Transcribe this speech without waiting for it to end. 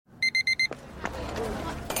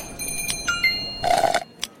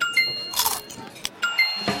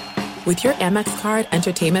With your Amex card,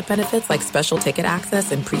 entertainment benefits like special ticket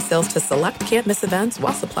access and pre-sales to select can't-miss events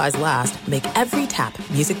while supplies last make every tap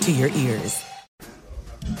music to your ears.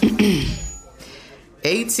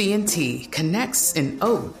 AT&T connects an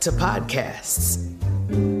ode to podcasts.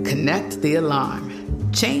 Connect the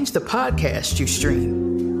alarm. Change the podcast you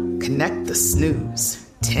stream. Connect the snooze.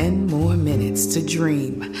 10 more minutes to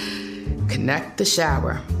dream. Connect the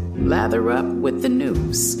shower. Lather up with the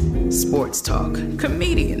news. Sports talk,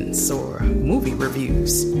 comedians, or movie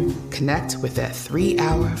reviews. Connect with that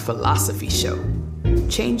 3-hour philosophy show.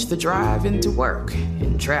 Change the drive into work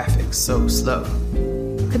in traffic so slow.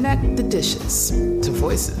 Connect the dishes to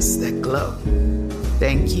voices that glow.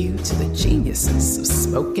 Thank you to the geniuses of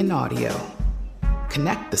spoken audio.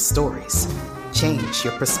 Connect the stories. Change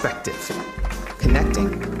your perspective.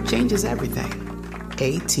 Connecting changes everything.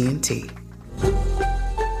 AT&T.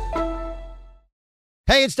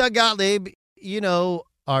 Hey, it's Doug Gottlieb. You know,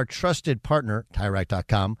 our trusted partner,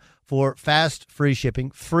 TireRack.com, for fast, free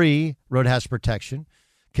shipping, free road hazard protection,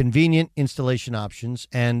 convenient installation options,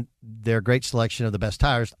 and their great selection of the best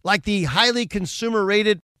tires, like the highly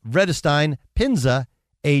consumer-rated Vredestein Pinza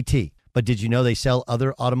AT. But did you know they sell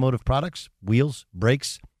other automotive products? Wheels,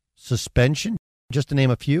 brakes, suspension, just to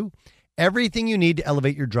name a few. Everything you need to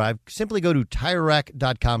elevate your drive. Simply go to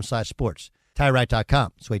TireRack.com/sports.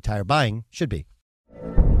 TireRack.com. It's the way tire buying should be.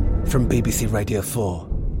 From BBC Radio 4,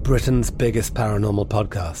 Britain's biggest paranormal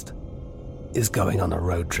podcast is going on a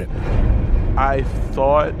road trip. I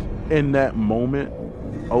thought in that moment,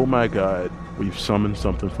 oh my God, we've summoned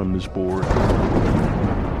something from this board.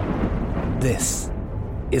 This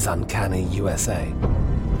is Uncanny USA.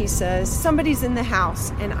 He says, somebody's in the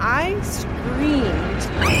house, and I screamed.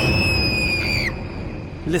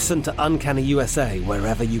 Listen to Uncanny USA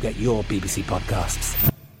wherever you get your BBC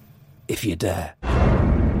podcasts, if you dare.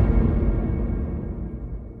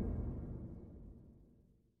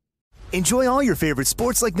 Enjoy all your favorite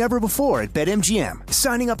sports like never before at BetMGM.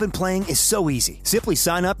 Signing up and playing is so easy. Simply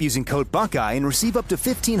sign up using code Buckeye and receive up to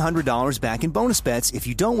 $1,500 back in bonus bets if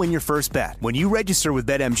you don't win your first bet. When you register with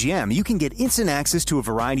BetMGM, you can get instant access to a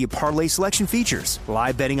variety of parlay selection features,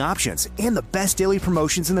 live betting options, and the best daily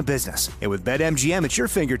promotions in the business. And with BetMGM at your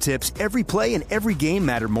fingertips, every play and every game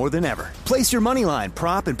matter more than ever. Place your moneyline,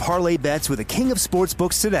 prop, and parlay bets with the king of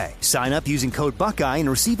sportsbooks today. Sign up using code Buckeye and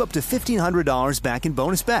receive up to $1,500 back in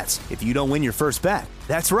bonus bets if you don't win your first bet.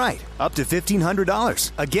 That's right, up to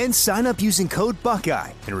 $1,500. Again, sign up using code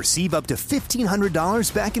Buckeye and receive up to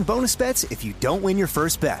 $1,500 back in bonus bets if you don't win your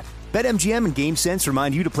first bet. BetMGM and GameSense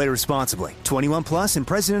remind you to play responsibly. 21 plus and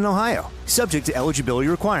present in Ohio. Subject to eligibility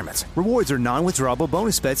requirements. Rewards are non-withdrawable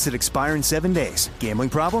bonus bets that expire in 7 days. Gambling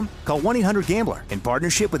problem? Call 1-800-GAMBLER in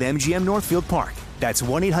partnership with MGM Northfield Park. That's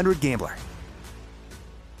 1-800-GAMBLER.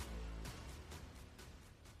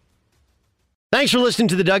 Thanks for listening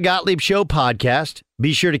to the Doug Gottlieb Show podcast.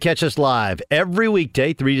 Be sure to catch us live every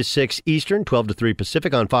weekday, 3 to 6 Eastern, 12 to 3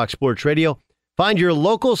 Pacific on Fox Sports Radio. Find your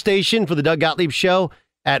local station for the Doug Gottlieb Show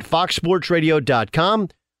at foxsportsradio.com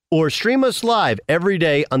or stream us live every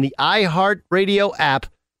day on the iHeartRadio app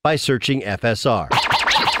by searching FSR. Now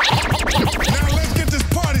let's get this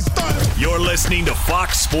party started. You're listening to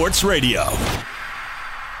Fox Sports Radio.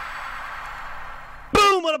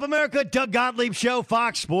 Boom! What up, America? Doug Gottlieb Show,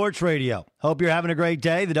 Fox Sports Radio. Hope you're having a great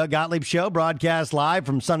day. The Doug Gottlieb Show broadcasts live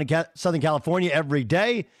from Southern California every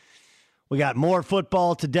day. We got more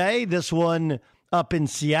football today. This one up in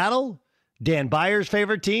Seattle. Dan Byers'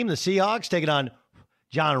 favorite team, the Seahawks, taking on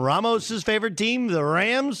John Ramos' favorite team, the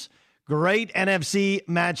Rams. Great NFC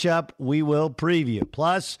matchup we will preview.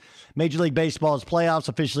 Plus, Major League Baseball's playoffs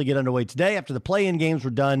officially get underway today after the play-in games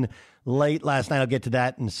were done late last night. I'll get to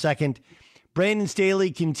that in a second. Brandon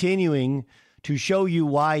Staley continuing to show you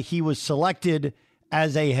why he was selected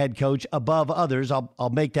as a head coach above others.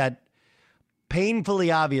 I'll make that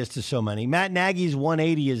painfully obvious to so many. Matt Nagy's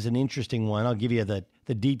 180 is an interesting one. I'll give you the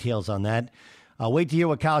details on that. I'll wait to hear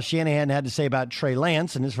what Kyle Shanahan had to say about Trey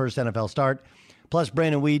Lance in his first NFL start. Plus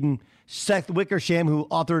Brandon Weeden, Seth Wickersham, who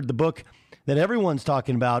authored the book that everyone's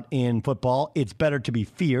talking about in football, It's Better to Be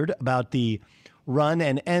Feared, about the run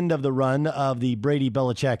and end of the run of the Brady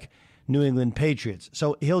Belichick New England Patriots.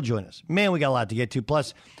 So he'll join us. Man, we got a lot to get to.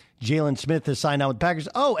 Plus, Jalen Smith has signed on with the Packers.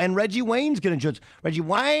 Oh, and Reggie Wayne's going to join us. Reggie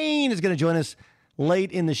Wayne is going to join us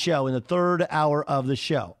late in the show, in the third hour of the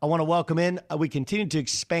show. I want to welcome in. We continue to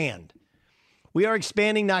expand. We are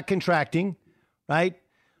expanding, not contracting, right?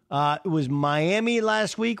 It was Miami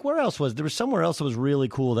last week. Where else was there? Was somewhere else that was really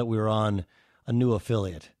cool that we were on a new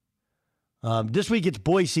affiliate. This week it's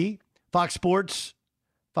Boise, Fox Sports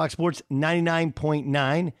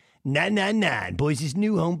 99.9. 999, Boise's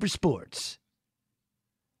new home for sports.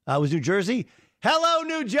 It was New Jersey. Hello,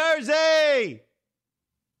 New Jersey!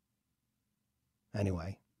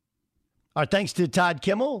 Anyway. Our thanks to Todd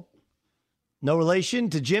Kimmel. No relation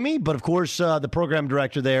to Jimmy, but of course, the program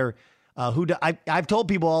director there, I've told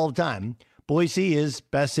people all the time, Boise is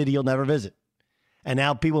best city you'll never visit. And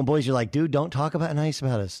now people in Boise are like, dude, don't talk nice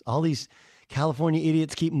about us. All these California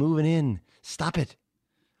idiots keep moving in. Stop it.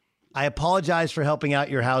 I apologize for helping out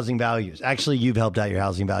your housing values. Actually, you've helped out your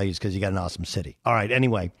housing values because you got an awesome city. All right,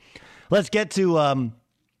 anyway, let's get to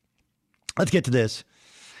this.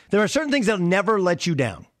 There are certain things that'll never let you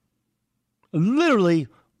down. Literally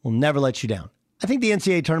will never let you down. I think the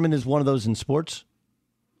NCAA tournament is one of those in sports.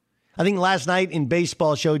 I think last night in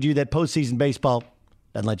baseball showed you that postseason baseball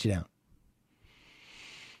doesn't let you down.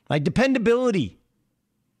 Like, dependability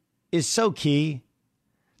is so key.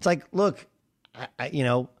 It's like, look,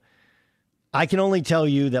 I can only tell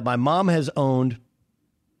you that my mom has owned,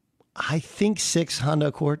 I think, 6 Honda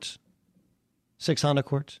Accords. 6 Honda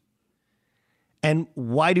Accords. And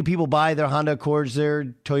why do people buy their Honda Accords, their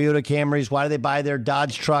Toyota Camrys? Why do they buy their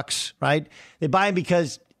Dodge trucks, right? They buy them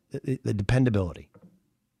because the dependability.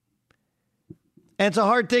 And it's a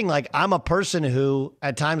hard thing. Like, I'm a person who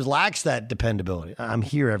at times lacks that dependability. I'm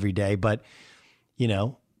here every day, but,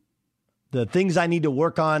 the things I need to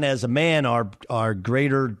work on as a man are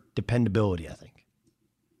greater dependability, I think.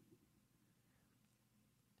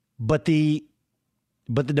 But the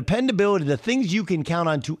dependability, the things you can count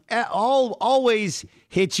on to always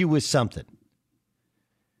hit you with something,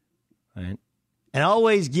 right? And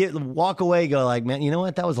always walk away, go like, man, you know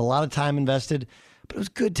what? That was a lot of time invested, but it was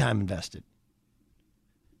good time invested.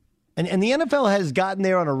 And the NFL has gotten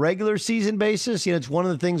there on a regular season basis. It's one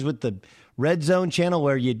of the things with the Red Zone channel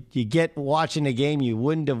where you get watching a game you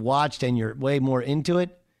wouldn't have watched and you're way more into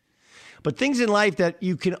it. But things in life that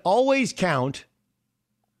you can always count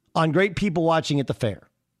on great people watching at the fair.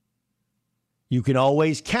 You can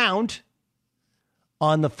always count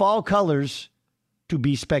on the fall colors to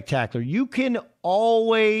be spectacular. You can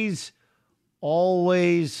always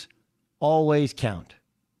count. Always count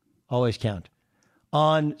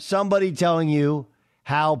on somebody telling you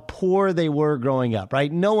how poor they were growing up, right?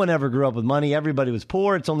 No one ever grew up with money. Everybody was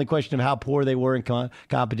poor. It's only a question of how poor they were in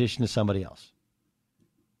competition to somebody else.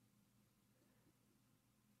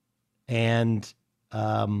 And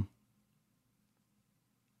I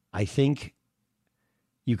think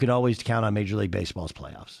you can always count on Major League Baseball's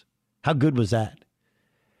playoffs. How good was that?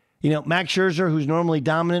 Max Scherzer, who's normally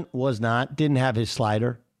dominant, was not, didn't have his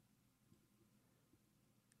slider.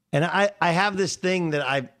 And I have this thing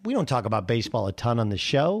that we don't talk about baseball a ton on the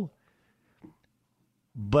show,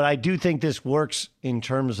 but I do think this works in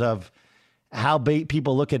terms of how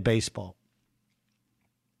people look at baseball.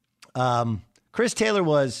 Chris Taylor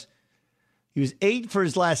was 8 for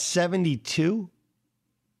his last 72.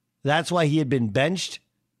 That's why he had been benched,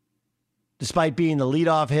 despite being the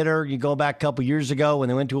leadoff hitter. You go back a couple years ago when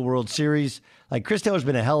they went to a World Series. Like, Chris Taylor's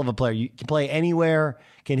been a hell of a player. You can play anywhere,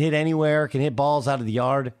 can hit anywhere, can hit balls out of the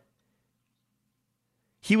yard.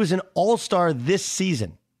 He was an all-star this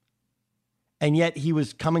season, and yet he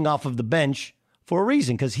was coming off of the bench for a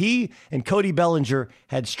reason, because he and Cody Bellinger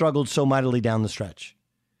had struggled so mightily down the stretch.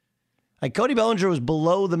 Like, Cody Bellinger was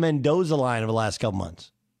below the Mendoza line over the last couple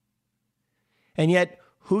months. And yet,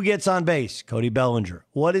 who gets on base? Cody Bellinger.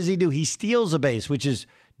 What does he do? He steals a base, which is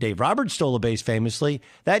Dave Roberts stole a base famously.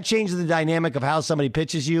 That changes the dynamic of how somebody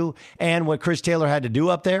pitches you and what Chris Taylor had to do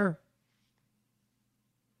up there.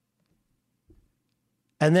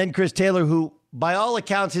 And then Chris Taylor, who, by all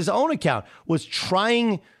accounts, his own account, was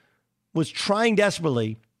trying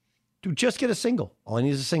desperately to just get a single. All he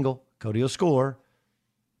needs is a single. Cody will score.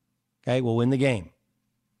 Okay, we'll win the game.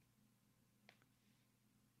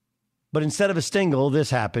 But instead of a single,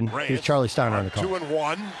 this happened. Here's Charlie Steiner on the call.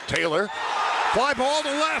 2-1. Taylor. Fly ball to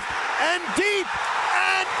left and deep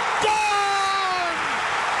and gone!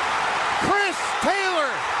 Chris Taylor,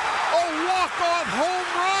 a walk-off home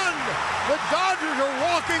run. The Dodgers are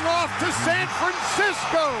walking off to San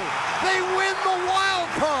Francisco. They win the wild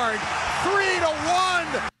card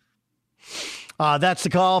 3-1. That's the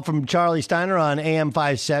call from Charlie Steiner on AM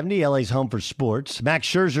 570, LA's home for sports. Max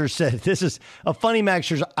Scherzer said, this is a funny Max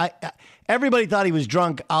Scherzer. Everybody thought he was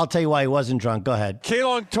drunk. I'll tell you why he wasn't drunk. Go ahead.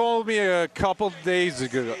 Kalon told me a couple days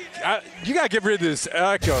ago, you got to get rid of this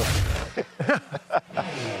echo.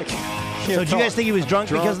 So do you guys think he was drunk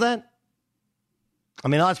because of that? I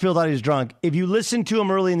mean, lots of people thought he was drunk. If you listen to him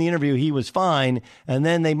early in the interview, he was fine. And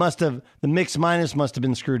then the mix minus must have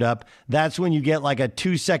been screwed up. That's when you get like a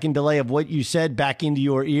 2-second delay of what you said back into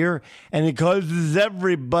your ear. And it causes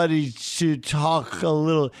everybody to talk a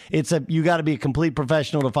little. You got to be a complete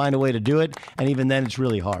professional to find a way to do it. And even then, it's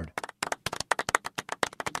really hard.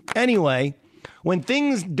 Anyway, when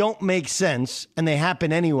things don't make sense and they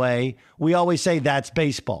happen anyway, we always say that's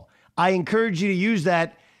baseball. I encourage you to use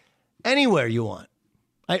that anywhere you want.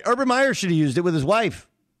 Urban Meyer should have used it with his wife.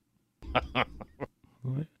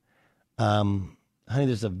 Honey,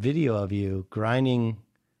 there's a video of you grinding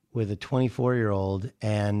with a 24-year-old,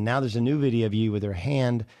 and now there's a new video of you with her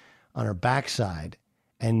hand on her backside.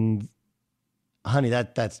 And, honey,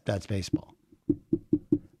 that's baseball.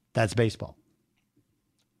 That's baseball.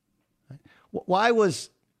 Why was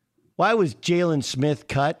Jalen Smith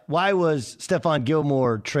cut? Why was Stephon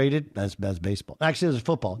Gilmore traded? That's baseball. Actually, there's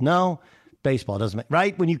football. No. Baseball doesn't make,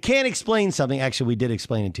 right? When you can't explain something, actually, we did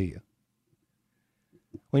explain it to you.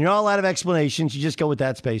 When you're all out of explanations, you just go with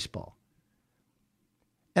that's baseball.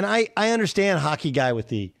 And I understand hockey guy with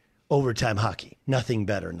the overtime hockey. Nothing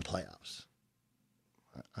better in the playoffs.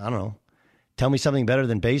 I don't know. Tell me something better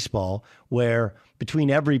than baseball where between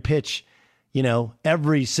every pitch, you know,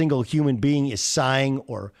 every single human being is sighing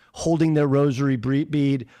or holding their rosary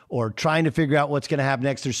bead or trying to figure out what's going to happen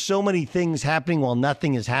next. There's so many things happening while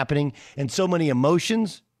nothing is happening and so many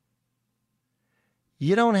emotions.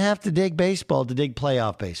 You don't have to dig baseball to dig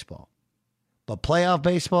playoff baseball. But playoff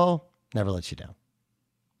baseball never lets you down.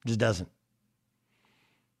 It just doesn't.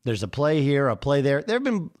 There's a play here, a play there. There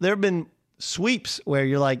have been sweeps where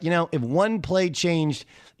you're like, you know, if one play changed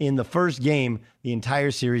in the first game, the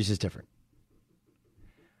entire series is different.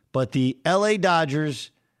 But the LA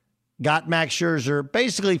Dodgers got Max Scherzer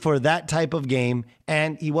basically for that type of game,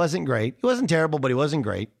 and he wasn't great. He wasn't terrible, but he wasn't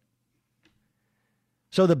great.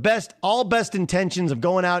 So all best intentions of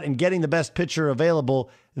going out and getting the best pitcher available,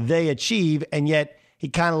 they achieve, and yet he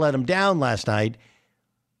kind of let them down last night.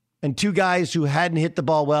 And two guys who hadn't hit the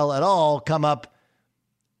ball well at all come up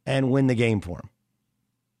and win the game for him.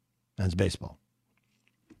 That's baseball.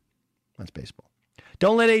 That's baseball.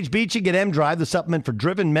 Don't let age beat you. Get M-Drive, the supplement for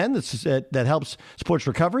driven men that helps sports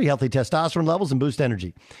recovery, healthy testosterone levels, and boost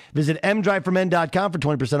energy. Visit mdriveformen.com for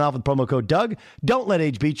 20% off with promo code Doug. Don't let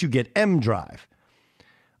age beat you. Get M-Drive.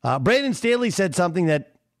 Brandon Staley said something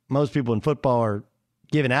that most people in football are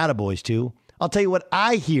giving attaboys to. I'll tell you what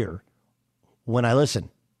I hear when I listen.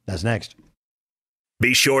 That's next.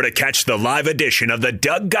 Be sure to catch the live edition of the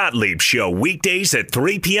Doug Gottlieb Show weekdays at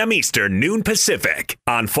 3 p.m. Eastern, noon Pacific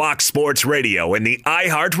on Fox Sports Radio and the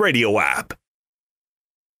iHeartRadio app.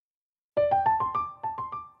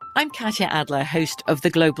 I'm Katya Adler, host of The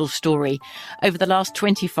Global Story. Over the last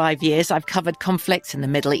 25 years, I've covered conflicts in the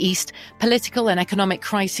Middle East, political and economic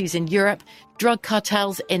crises in Europe, drug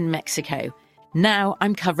cartels in Mexico. Now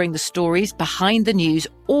I'm covering the stories behind the news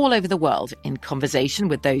all over the world in conversation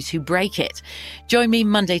with those who break it. Join me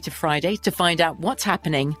Monday to Friday to find out what's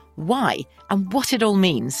happening, why, and what it all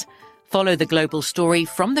means. Follow The Global Story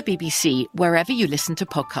from the BBC wherever you listen to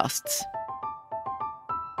podcasts.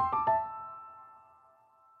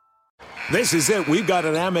 This is it. We've got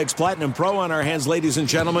an Amex Platinum Pro on our hands, ladies and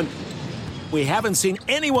gentlemen. We haven't seen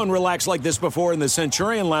anyone relax like this before in the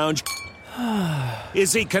Centurion Lounge.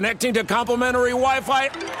 Is he connecting to complimentary Wi-Fi?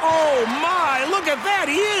 Oh, my! Look at that!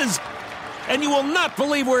 He is! And you will not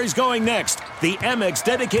believe where he's going next. The Amex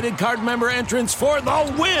dedicated card member entrance for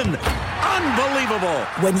the win! Unbelievable!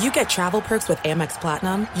 When you get travel perks with Amex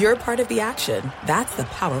Platinum, you're part of the action. That's the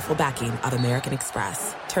powerful backing of American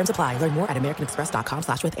Express. Terms apply. Learn more at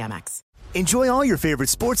americanexpress.com/withAmex. Enjoy all your favorite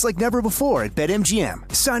sports like never before at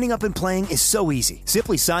BetMGM. Signing up and playing is so easy.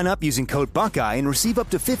 Simply sign up using code Buckeye and receive up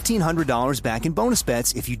to $1,500 back in bonus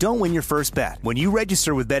bets if you don't win your first bet. When you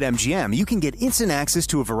register with BetMGM, you can get instant access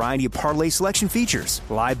to a variety of parlay selection features,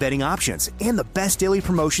 live betting options, and the best daily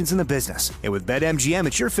promotions in the business. And with BetMGM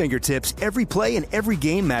at your fingertips, every play and every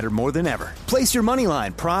game matter more than ever. Place your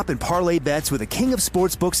moneyline, prop, and parlay bets with the king of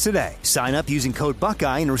sportsbooks today. Sign up using code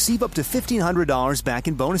Buckeye and receive up to $1,500 back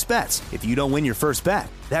in bonus bets if you don't win your first bet.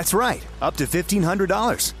 That's right, up to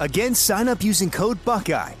 $1,500. Again, sign up using code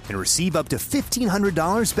Buckeye and receive up to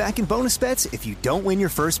 $1,500 back in bonus bets if you don't win your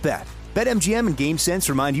first bet. BetMGM and GameSense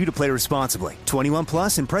remind you to play responsibly. 21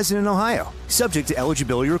 plus and present in Ohio. Subject to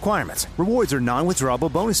eligibility requirements. Rewards are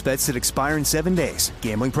non-withdrawable bonus bets that expire in 7 days.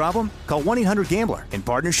 Gambling problem? Call 1-800-GAMBLER in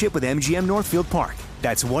partnership with MGM Northfield Park.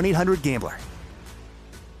 That's 1-800-GAMBLER.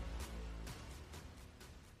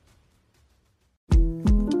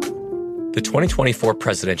 The 2024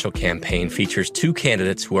 presidential campaign features two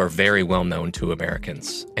candidates who are very well known to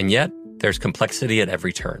Americans. And yet, there's complexity at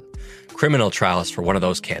every turn. Criminal trials for one of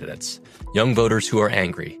those candidates. Young voters who are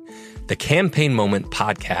angry. The Campaign Moment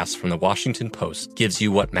podcast from the Washington Post gives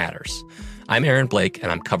you what matters. I'm Aaron Blake,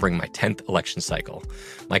 and I'm covering my 10th election cycle.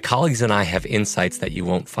 My colleagues and I have insights that you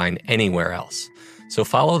won't find anywhere else. So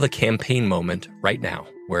follow the Campaign Moment right now,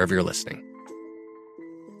 wherever you're listening.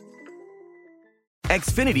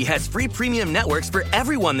 Xfinity has free premium networks for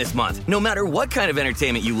everyone this month, no matter what kind of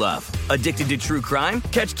entertainment you love. Addicted to true crime?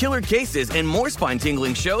 Catch killer cases and more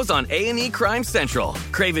spine-tingling shows on A&E Crime Central.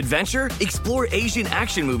 Crave adventure? Explore Asian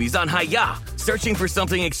action movies on Hi-YAH. Searching for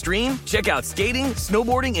something extreme? Check out skating,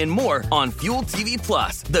 snowboarding, and more on Fuel TV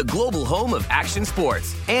Plus, the global home of action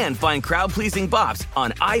sports. And find crowd-pleasing bops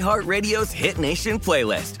on iHeartRadio's Hit Nation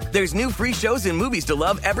playlist. There's new free shows and movies to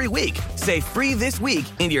love every week. Say free this week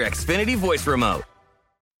in your Xfinity voice remote.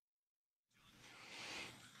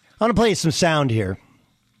 I want to play some sound here.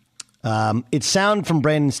 It's sound from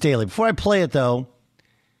Brandon Staley. Before I play it, though,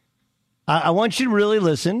 I want you to really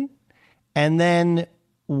listen, and then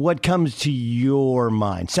what comes to your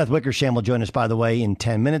mind. Seth Wickersham will join us, by the way, in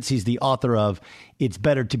 10 minutes. He's the author of It's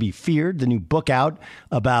Better to Be Feared, the new book out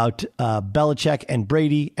about Belichick and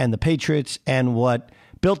Brady and the Patriots and what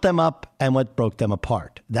built them up and what broke them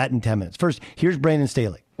apart. That in 10 minutes. First, here's Brandon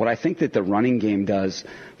Staley. What I think that the running game does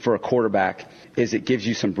for a quarterback is it gives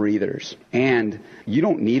you some breathers. And you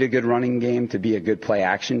don't need a good running game to be a good play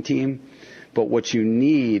action team. But what you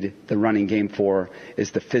need the running game for is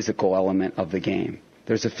the physical element of the game.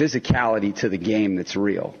 There's a physicality to the game that's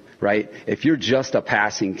real, right? If you're just a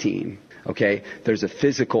passing team, okay, there's a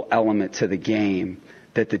physical element to the game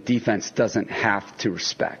that the defense doesn't have to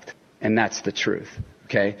respect. And that's the truth.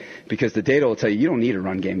 Okay, because the data will tell you don't need a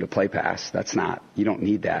run game to play pass. You don't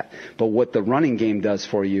need that. But what the running game does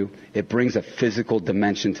for you, it brings a physical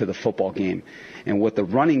dimension to the football game. And what the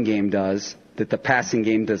running game does that the passing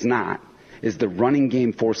game does not is the running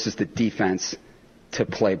game forces the defense to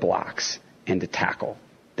play blocks and to tackle.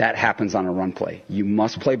 That happens on a run play. You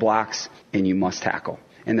must play blocks and you must tackle.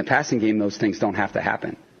 In the passing game, those things don't have to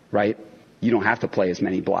happen, right? You don't have to play as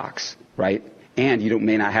many blocks, right? And you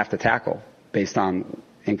may not have to tackle based on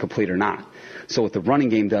incomplete or not. So what the running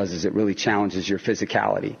game does is it really challenges your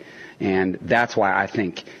physicality. And that's why I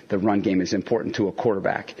think the run game is important to a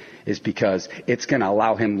quarterback, is because it's going to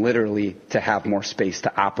allow him literally to have more space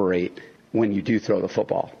to operate when you do throw the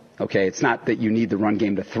football. Okay, it's not that you need the run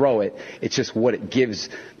game to throw it. It's just what it gives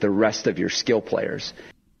the rest of your skill players.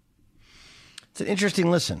 It's an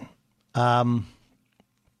interesting listen. When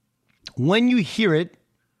you hear it,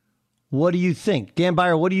 what do you think? Dan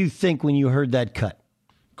Byer, what do you think when you heard that cut?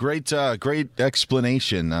 Great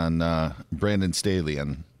explanation on Brandon Staley,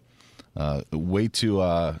 and way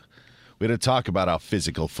to talk about how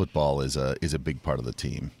physical football is a big part of the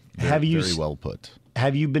team. Very well put.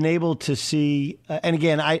 Have you been able to see, and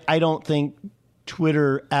again, I don't think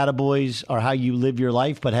Twitter attaboys are how you live your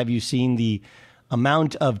life, but have you seen the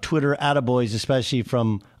amount of Twitter attaboys, especially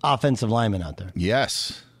from offensive linemen out there?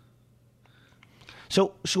 Yes.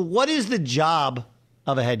 So what is the job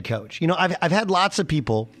of a head coach? You know, I've had lots of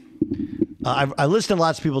people, I listened to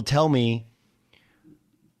lots of people tell me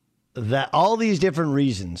that all these different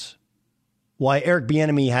reasons why Eric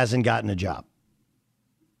Bieniemy hasn't gotten a job.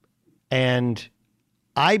 And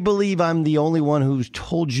I believe I'm the only one who's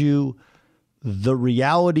told you the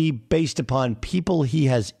reality based upon people he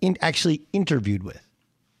has actually interviewed with.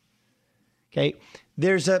 Okay?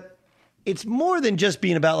 It's more than just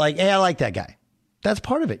being about like, hey, I like that guy. That's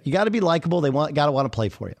part of it. You got to be likable. Got to want to play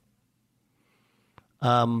for you.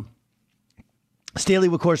 Staley,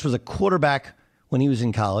 of course, was a quarterback when he was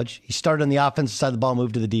in college. He started on the offensive side of the ball,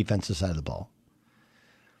 moved to the defensive side of the ball.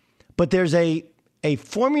 But there's a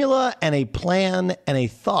formula and a plan and a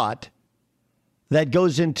thought that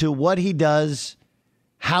goes into what he does,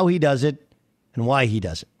 how he does it, and why he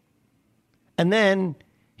does it. And then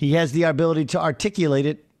he has the ability to articulate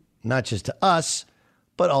it, not just to us,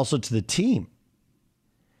 but also to the team.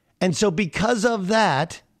 And so because of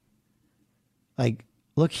that, like,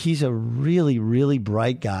 look, he's a really, really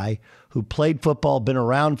bright guy who played football, been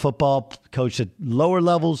around football, coached at lower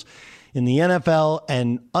levels in the NFL,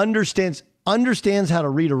 and understands how to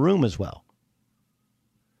read a room as well.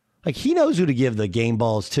 Like, he knows who to give the game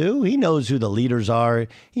balls to. He knows who the leaders are.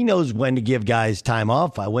 He knows when to give guys time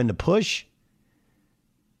off, when to push.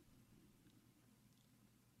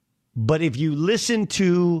 But if you listen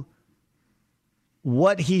to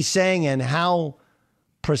what he's saying and how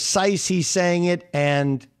precise he's saying it,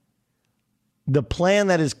 and the plan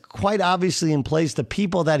that is quite obviously in place, the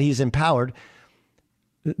people that he's empowered,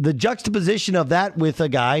 the juxtaposition of that with a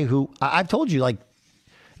guy who I've told you, like,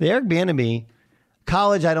 the Eric Bieniemy,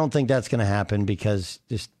 College, I don't think that's going to happen because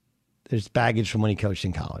there's baggage from when he coached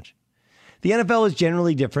in college. The NFL is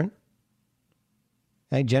generally different.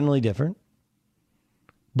 Okay? Generally different.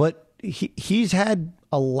 But he's had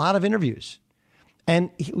a lot of interviews.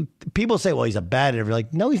 And people say, well, he's a bad interview.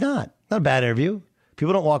 Like, no, he's not. Not a bad interview.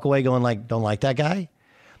 People don't walk away going like, don't like that guy.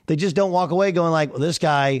 They just don't walk away going like, well, this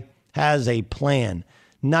guy has a plan,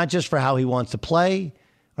 not just for how he wants to play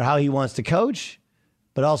or how he wants to coach,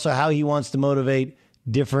 but also how he wants to motivate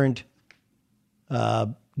different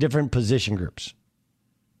position groups.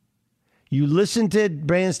 You listen to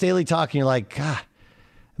Brandon Staley talk and you're like, God, I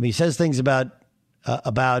mean, he says things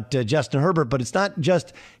about Justin Herbert, but it's not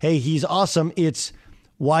just, hey, he's awesome. It's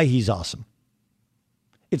why he's awesome.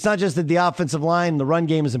 It's not just that the offensive line, the run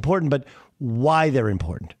game is important, but why they're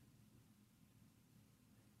important.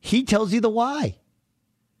 He tells you the why,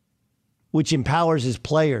 which empowers his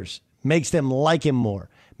players, makes them like him more,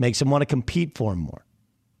 makes them want to compete for him more.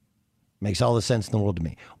 Makes all the sense in the world to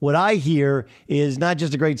me. What I hear is not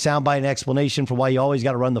just a great soundbite and explanation for why you always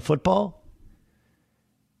got to run the football,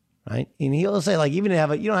 right? And he'll say, like, even you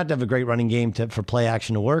don't have to have a great running game for play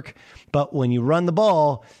action to work, but when you run the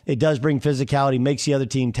ball, it does bring physicality, makes the other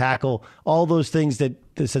team tackle, all those things that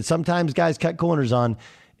sometimes guys cut corners on.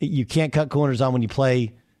 You can't cut corners on when you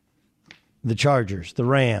play the Chargers, the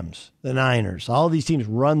Rams, the Niners. All these teams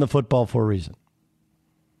run the football for a reason.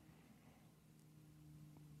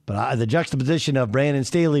 But the juxtaposition of Brandon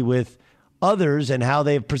Staley with others and how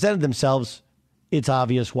they've presented themselves, it's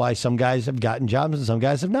obvious why some guys have gotten jobs and some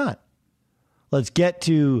guys have not. Let's get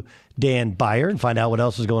to Dan Beyer and find out what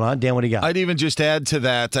else is going on. Dan, what do you got? I'd even just add to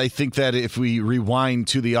that, I think that if we rewind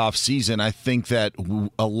to the offseason, I think that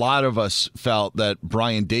a lot of us felt that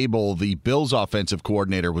Brian Daboll, the Bills offensive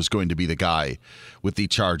coordinator, was going to be the guy with the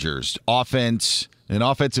Chargers. An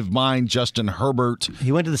offensive mind, Justin Herbert.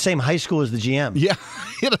 He went to the same high school as the GM. Yeah,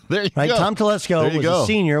 there you go. Tom Telesco was a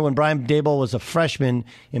senior when Brian Daboll was a freshman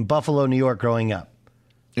in Buffalo, New York, growing up.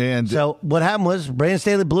 And so what happened was Brandon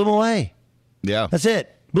Staley blew him away. Yeah. That's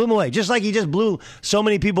it. Blew him away. Just like he just blew so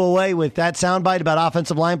many people away with that soundbite about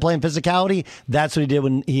offensive line playing physicality. That's what he did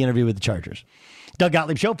when he interviewed with the Chargers. Doug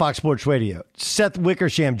Gottlieb Show, Fox Sports Radio. Seth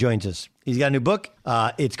Wickersham joins us. He's got a new book.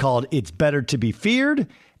 It's called It's Better to Be Feared.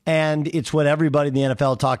 And it's what everybody in the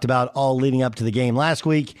NFL talked about all leading up to the game last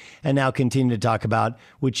week and now continue to talk about,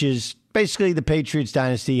 which is basically the Patriots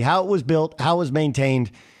dynasty, how it was built, how it was maintained,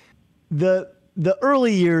 the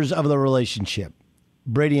early years of the relationship.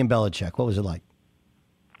 Brady and Belichick, what was it like?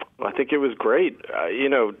 I think it was great.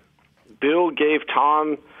 Bill gave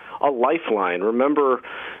Tom a lifeline. Remember,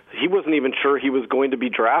 he wasn't even sure he was going to be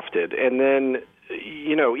drafted. And then,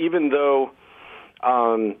 even though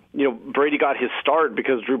Brady got his start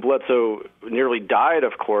because Drew Bledsoe nearly died,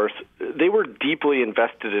 of course, they were deeply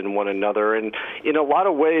invested in one another. And in a lot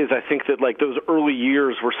of ways, I think that like those early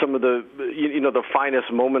years were some of the, the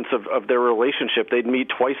finest moments of their relationship. They'd meet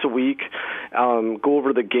twice a week, go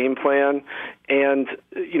over the game plan. And,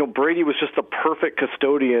 Brady was just the perfect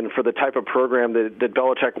custodian for the type of program that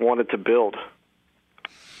Belichick wanted to build.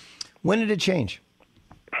 When did it change?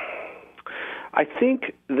 I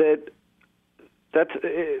think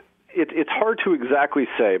it's hard to exactly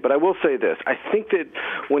say, but I will say this. I think that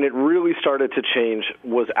when it really started to change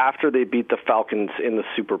was after they beat the Falcons in the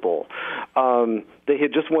Super Bowl. They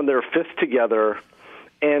had just won their fifth together,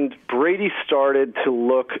 and Brady started to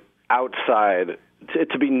look outside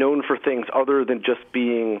to be known for things other than just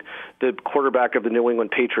being the quarterback of the New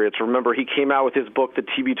England Patriots. Remember, he came out with his book, The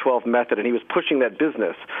TB12 Method, and he was pushing that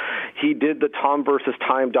business. He did the Tom versus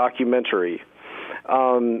Time documentary.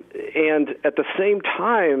 And at the same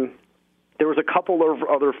time, there was a couple of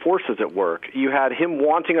other forces at work. You had him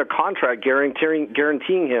wanting a contract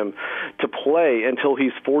guaranteeing him to play until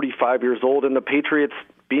he's 45 years old, and the Patriots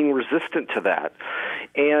being resistant to that.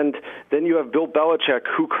 And then you have Bill Belichick,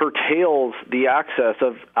 who curtails the access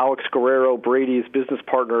of Alex Guerrero, Brady's business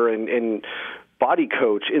partner and body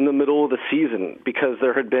coach, in the middle of the season because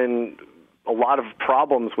there had been a lot of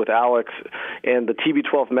problems with Alex and the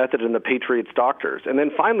TB12 method and the Patriots doctors. And then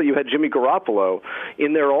finally you had Jimmy Garoppolo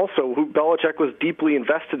in there also, who Belichick was deeply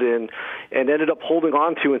invested in and ended up holding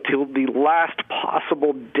on to until the last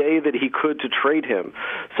possible day that he could to trade him.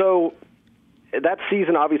 So that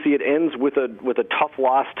season, obviously, it ends with a tough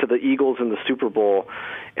loss to the Eagles in the Super Bowl.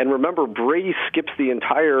 And remember, Brady skips the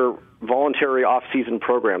entire voluntary off-season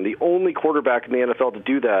program, the only quarterback in the NFL to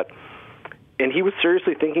do that. And he was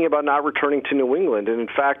seriously thinking about not returning to New England. And in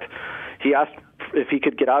fact, he asked if he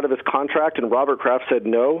could get out of his contract, and Robert Kraft said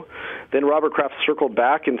no. Then Robert Kraft circled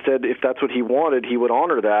back and said if that's what he wanted, he would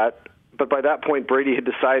honor that. But by that point, Brady had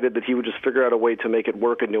decided that he would just figure out a way to make it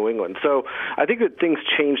work in New England. So I think that things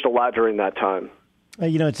changed a lot during that time.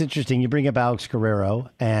 It's interesting. You bring up Alex Guerrero,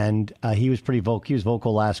 and he was pretty vocal. He was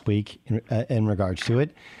vocal last week in regards to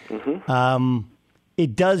it. Mm-hmm.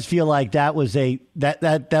 It does feel like that was a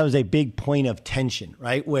big point of tension,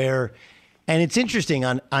 right? And it's interesting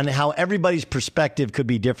on how everybody's perspective could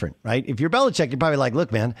be different, right? If you're Belichick, you're probably like,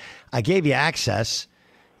 look, man, I gave you access,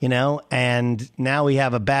 and now we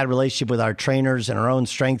have a bad relationship with our trainers and our own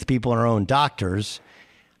strength people and our own doctors.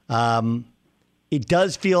 It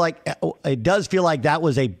does feel like that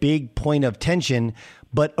was a big point of tension,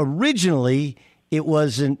 but originally it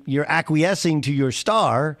wasn't. You're acquiescing to your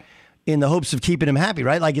star in the hopes of keeping him happy,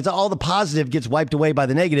 right? Like, it's all the positive gets wiped away by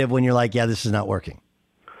the negative when you're like, yeah, this is not working.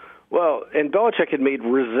 Well, and Belichick had made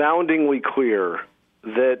resoundingly clear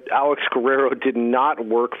that Alex Guerrero did not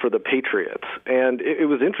work for the Patriots, and it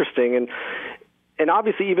was interesting. And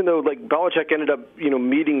obviously, even though like Belichick ended up,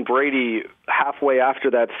 meeting Brady halfway after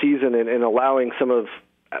that season and allowing some of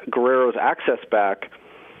Guerrero's access back,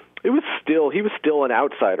 he was still an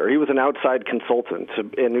outsider. He was an outside consultant,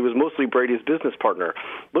 and he was mostly Brady's business partner.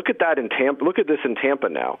 Look at that in Tampa. Look at this in Tampa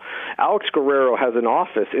now. Alex Guerrero has an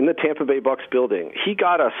office in the Tampa Bay Bucs building. He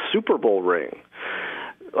got a Super Bowl ring.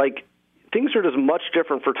 Like, things are just much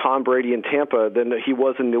different for Tom Brady in Tampa than he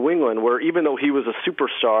was in New England, where even though he was a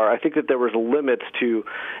superstar, I think that there was limits to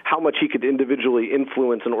how much he could individually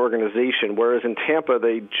influence an organization, whereas in Tampa,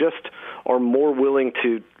 they just are more willing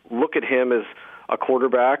to look at him as a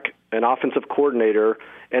quarterback, an offensive coordinator,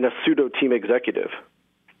 and a pseudo-team executive.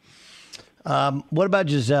 What about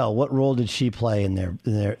Gisele? What role did she play in their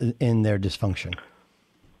dysfunction?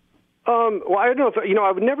 Well, I don't know if,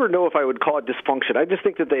 I would never know if I would call it dysfunction. I just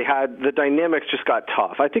think that the dynamics just got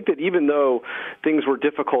tough. I think that even though things were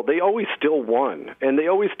difficult, they always still won, and they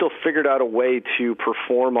always still figured out a way to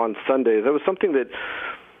perform on Sundays. That was something that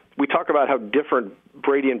we talk about how different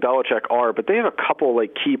Brady and Belichick are, but they have a couple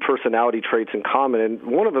like key personality traits in common, and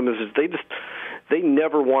one of them is they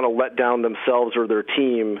never want to let down themselves or their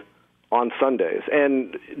team on Sundays.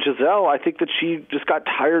 And Gisele, I think that she just got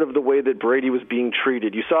tired of the way that Brady was being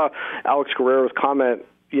treated. You saw Alex Guerrero's comment,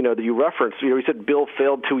 that you referenced. He said Bill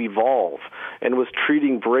failed to evolve and was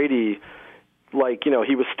treating Brady like,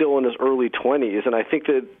 he was still in his early 20s. And I think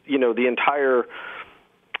that, the entire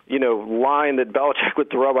line that Belichick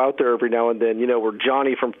would throw out there every now and then, where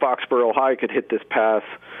Johnny from Foxborough High could hit this pass,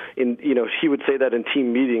 he would say that in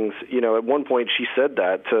team meetings. At one point she said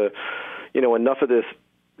that to, enough of this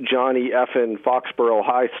Johnny effing Foxborough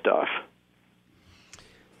High stuff.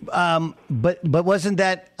 But wasn't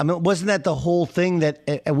that the whole thing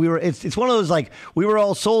that we were? It's one of those, like, we were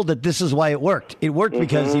all sold that this is why it worked. It worked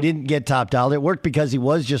because he didn't get top dollar. It worked because he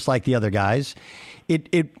was just like the other guys.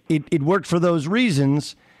 It worked for those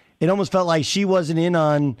reasons. It almost felt like she wasn't in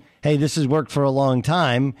on, hey, this has worked for a long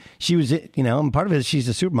time. She was, and part of it is she's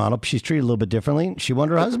a supermodel. She's treated a little bit differently. She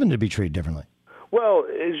wanted her husband to be treated differently. Well,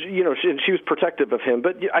 she was protective of him,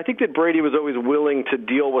 but I think that Brady was always willing to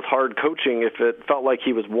deal with hard coaching if it felt like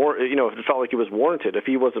he was warranted, if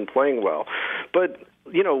he wasn't playing well. But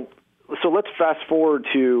so let's fast forward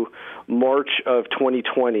to March of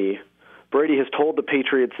 2020. Brady has told the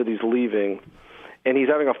Patriots that he's leaving, and he's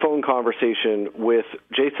having a phone conversation with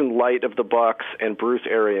Jason Light of the Bucs and Bruce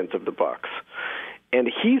Arians of the Bucs. And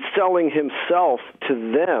he's selling himself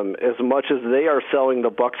to them as much as they are selling the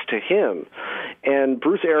Bucs to him. And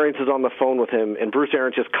Bruce Arians is on the phone with him, and Bruce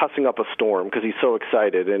Arians is cussing up a storm because he's so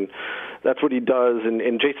excited. And that's what he does.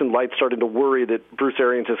 And Jason Light's starting to worry that Bruce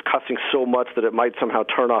Arians is cussing so much that it might somehow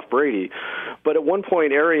turn off Brady. But at one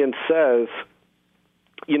point, Arians says,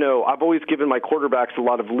 I've always given my quarterbacks a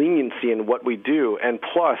lot of leniency in what we do, and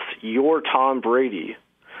plus, you're Tom Brady.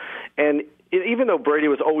 And even though Brady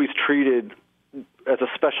was always treated as a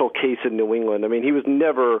special case in New England, I mean, he was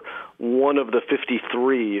never one of the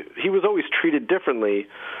 53. He was always treated differently.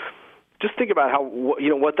 Just think about how,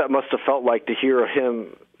 what that must have felt like to hear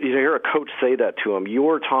him, hear a coach say that to him.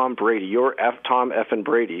 You're Tom Brady. You're Tom effing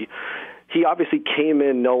Brady. He obviously came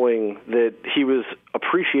in knowing that he was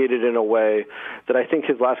appreciated in a way that I think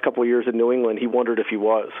his last couple of years in New England, he wondered if he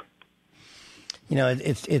was.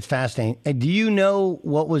 It's fascinating. Do you know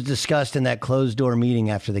what was discussed in that closed-door meeting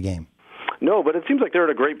after the game? No, but it seems like they're in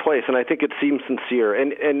a great place, and I think it seems sincere.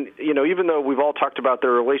 And even though we've all talked about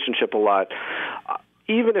their relationship a lot,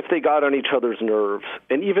 even if they got on each other's nerves,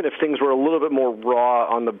 and even if things were a little bit more raw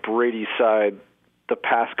on the Brady side the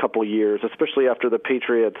past couple of years, especially after the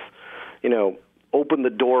Patriots, opened the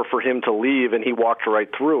door for him to leave and he walked right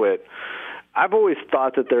through it, I've always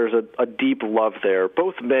thought that there's a deep love there.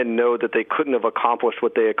 Both men know that they couldn't have accomplished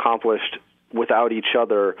what they accomplished without each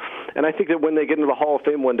other. And I think that when they get into the Hall of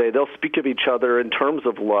Fame one day, they'll speak of each other in terms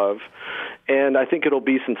of love, and I think it'll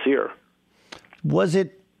be sincere. Was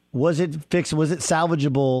it fixed? Was it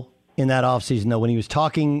salvageable in that offseason, though, when he was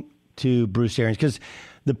talking to Bruce Arians? Because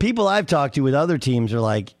the people I've talked to with other teams are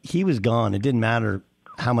like, he was gone. It didn't matter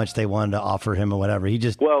how much they wanted to offer him or whatever.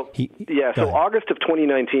 So August of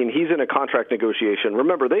 2019, he's in a contract negotiation.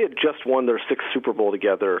 Remember, they had just won their 6th Super Bowl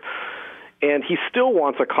together, and he still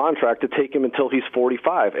wants a contract to take him until he's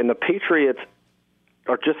 45, and the Patriots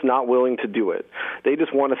are just not willing to do it. They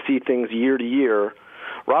just want to see things year to year.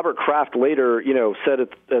 Robert Kraft later, said at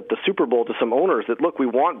the Super Bowl to some owners that, look, we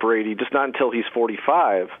want Brady, just not until he's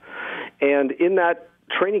 45. And in that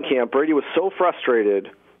training camp, Brady was so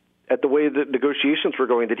frustrated at the way that negotiations were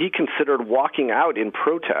going that he considered walking out in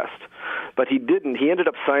protest. But he didn't. He ended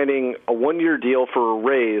up signing a 1-year deal for a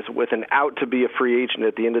raise with an out to be a free agent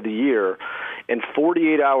at the end of the year. And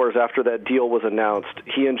 48 hours after that deal was announced,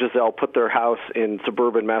 he and Giselle put their house in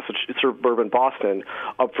suburban Boston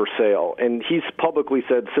up for sale. And he's publicly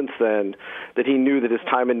said since then that he knew that his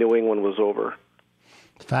time in New England was over.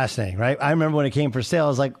 Fascinating, right? I remember when it came for sale, I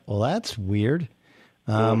was like, well, that's weird.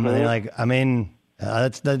 And they're like,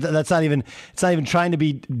 that's not even, it's not even trying to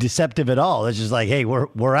be deceptive at all. It's just like, hey,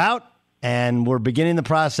 we're out and we're beginning the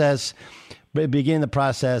process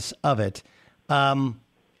of it.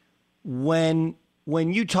 When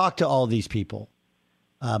you talk to all these people,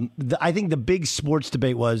 I think the big sports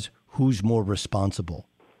debate was who's more responsible.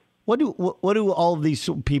 What do all of these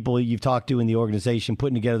people you've talked to in the organization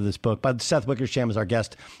putting together this book? But Seth Wickersham is our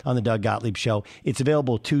guest on the Doug Gottlieb Show. It's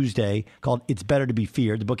available Tuesday, called It's Better to Be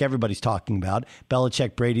Feared, the book everybody's talking about.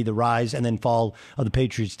 Belichick, Brady, the rise and then fall of the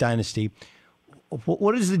Patriots dynasty.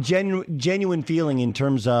 What is the genuine feeling in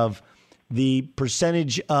terms of the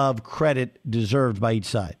percentage of credit deserved by each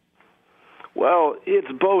side? Well,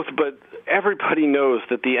 it's both, but everybody knows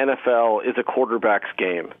that the NFL is a quarterback's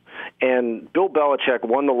game. And Bill Belichick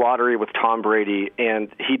won the lottery with Tom Brady, and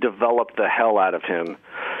he developed the hell out of him.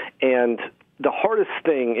 And the hardest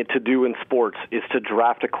thing to do in sports is to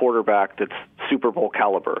draft a quarterback that's Super Bowl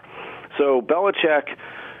caliber. So Belichick,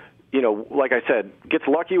 like I said, gets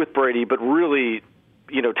lucky with Brady, but really,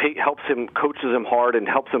 helps him, coaches him hard, and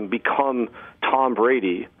helps him become Tom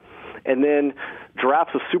Brady. And then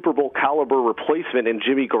drafts a Super Bowl caliber replacement in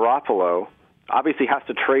Jimmy Garoppolo. Obviously has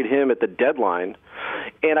to trade him at the deadline.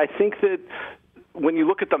 And I think that when you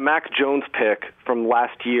look at the Mac Jones pick from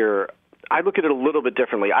last year, I look at it a little bit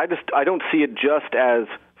differently. I don't see it just as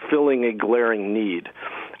filling a glaring need.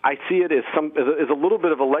 I see it as a little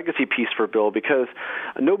bit of a legacy piece for Bill, because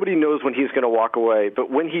nobody knows when he's going to walk away. But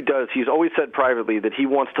when he does, he's always said privately that he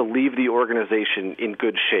wants to leave the organization in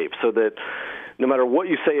good shape, so that no matter what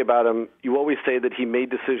you say about him, you always say that he made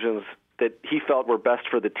decisions that he felt were best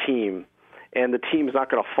for the team, and the team's not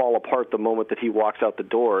going to fall apart the moment that he walks out the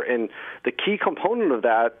door. And the key component of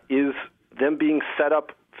that is them being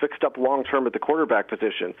fixed up long-term at the quarterback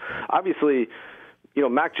position. Obviously,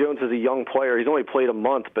 Mac Jones is a young player. He's only played a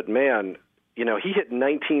month, but man, he hit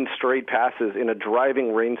 19 straight passes in a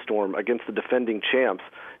driving rainstorm against the defending champs,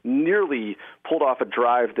 nearly pulled off a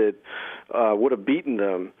drive that would have beaten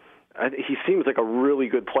them. He seems like a really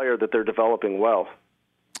good player that they're developing well.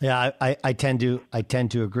 Yeah, I tend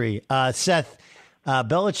to agree. Seth,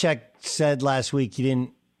 Belichick said last week he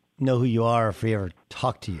didn't know who you are if he ever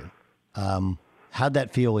talked to you. How'd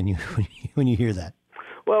that feel when you hear that?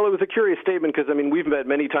 Well, it was a curious statement because, we've met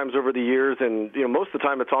many times over the years, and most of the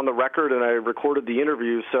time it's on the record, and I recorded the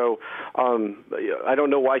interview, so I don't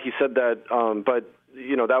know why he said that, but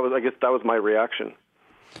that was my reaction.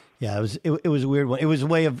 Yeah, it was a weird one. It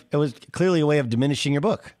was clearly a way of diminishing your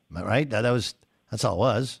book, right? That's all it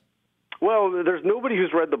was. Well, there's nobody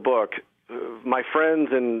who's read the book. My friends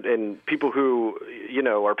and people who,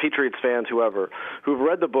 are Patriots fans, whoever, who've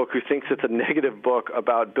read the book, who thinks it's a negative book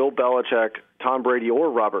about Bill Belichick, Tom Brady,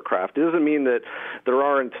 or Robert Kraft. It doesn't mean that there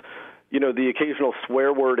aren't, the occasional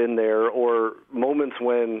swear word in there or moments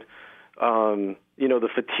when, the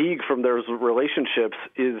fatigue from those relationships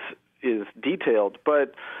is detailed.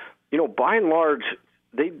 But, by and large,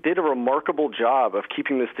 they did a remarkable job of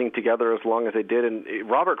keeping this thing together as long as they did, and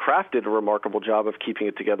Robert Kraft did a remarkable job of keeping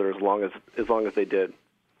it together as long as they did.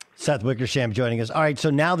 Seth Wickersham joining us. All right, so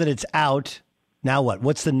now that it's out, now what?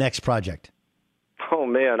 What's the next project? Oh,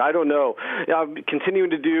 man, I don't know. I'm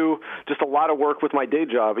continuing to do just a lot of work with my day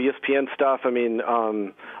job, ESPN stuff.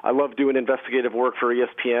 I love doing investigative work for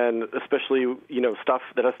ESPN, especially, stuff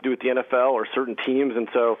that has to do with the NFL or certain teams. And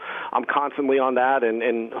so I'm constantly on that,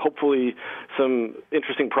 and hopefully some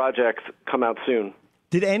interesting projects come out soon.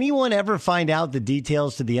 Did anyone ever find out the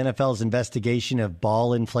details to the NFL's investigation of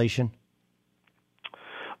ball inflation?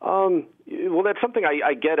 Well, that's something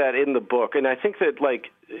I get at in the book, and I think that,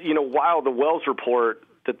 while the Wells report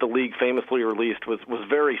that the league famously released was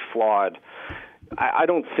very flawed, I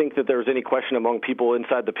don't think that there was any question among people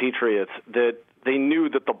inside the Patriots that they knew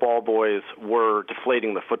that the ball boys were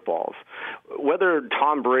deflating the footballs. Whether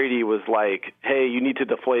Tom Brady was like, hey, you need to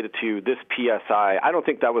deflate it to this PSI, I don't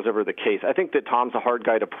think that was ever the case. I think that Tom's a hard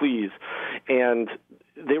guy to please, and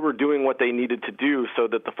they were doing what they needed to do so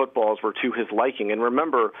that the footballs were to his liking. And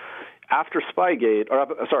remember, after Deflategate,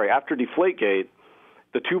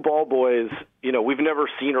 the two ball boys, we've never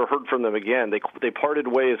seen or heard from them again. They parted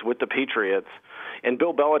ways with the Patriots, and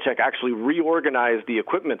Bill Belichick actually reorganized the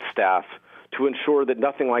equipment staff to ensure that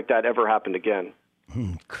nothing like that ever happened again.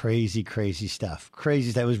 Crazy, crazy stuff.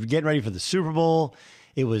 Crazy stuff. It was getting ready for the Super Bowl.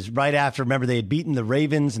 It was right after, remember, they had beaten the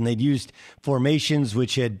Ravens, and they'd used formations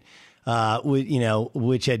which had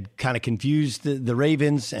kind of confused the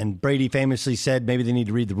Ravens, and Brady famously said maybe they need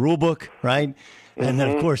to read the rule book, right? And then,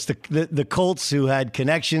 of course, the Colts, who had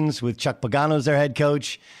connections with Chuck Pagano as their head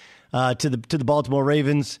coach, to the Baltimore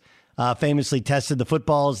Ravens, famously tested the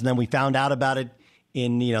footballs, and then we found out about it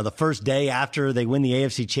in the first day after they win the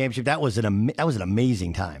AFC Championship. That was an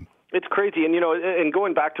amazing time. It's crazy, and and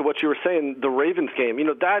going back to what you were saying, the Ravens game,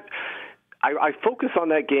 that. I focus on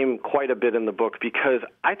that game quite a bit in the book because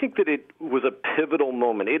I think that it was a pivotal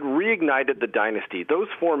moment. It reignited the dynasty. Those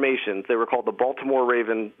formations, they were called the Baltimore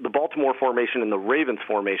formation and the Ravens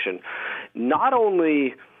formation, not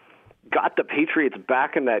only got the Patriots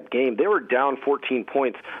back in that game, they were down 14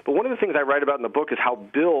 points. But one of the things I write about in the book is how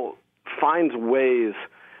Bill finds ways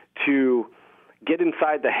to get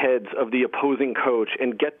inside the heads of the opposing coach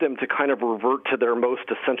and get them to kind of revert to their most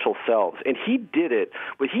essential selves. And he did it,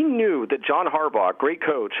 but he knew that John Harbaugh, great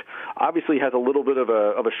coach, obviously has a little bit of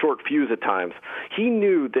a short fuse at times. He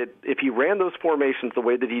knew that if he ran those formations the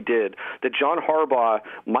way that he did, that John Harbaugh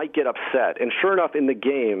might get upset. And sure enough, in the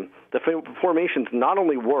game, the formations not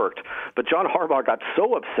only worked, but John Harbaugh got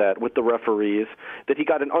so upset with the referees that he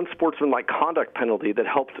got an unsportsmanlike conduct penalty that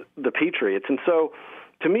helped the Patriots. And so,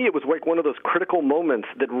 to me, it was like one of those critical moments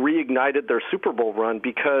that reignited their Super Bowl run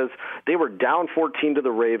because they were down 14 to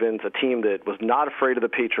the Ravens, a team that was not afraid of the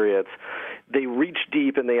Patriots. They reached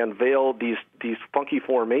deep and they unveiled these funky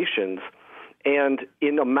formations. And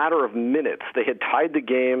in a matter of minutes, they had tied the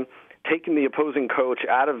game, taken the opposing coach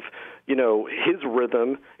out of, his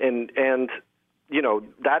rhythm, and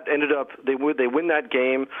that ended up, they win that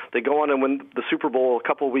game. They go on and win the Super Bowl a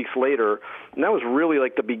couple of weeks later. And that was really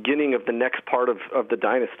like the beginning of the next part of the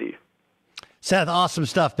dynasty. Seth, awesome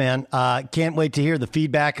stuff, man. Can't wait to hear the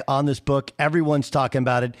feedback on this book. Everyone's talking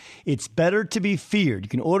about it. It's Better to Be Feared. You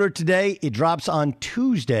can order it today. It drops on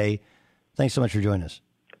Tuesday. Thanks so much for joining us.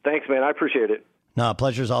 Thanks, man. I appreciate it. No,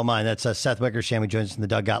 pleasure's all mine. That's Seth Wickersham, who joins us in the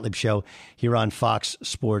Doug Gottlieb Show here on Fox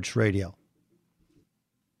Sports Radio.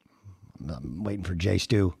 I'm waiting for Jay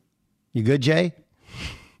Stu. You good, Jay?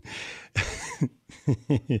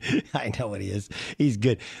 I know what he is. He's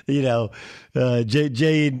good. Jay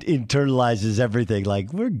internalizes everything.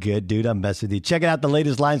 Like, we're good, dude. I'm messing with you. Check out the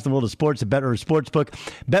latest lines in the world of sports at BetRivers Sportsbook.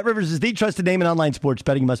 BetRivers is the trusted name in online sports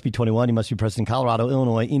betting. You must be 21. You must be present in Colorado,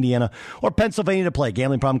 Illinois, Indiana, or Pennsylvania to play.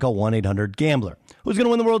 Gambling problem? Call 1-800-GAMBLER. Who's going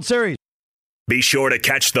to win the World Series? Be sure to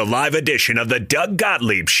catch the live edition of the Doug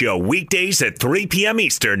Gottlieb Show weekdays at 3 p.m.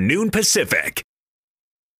 Eastern, noon Pacific.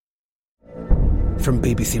 From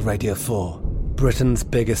BBC Radio 4, Britain's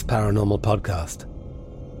biggest paranormal podcast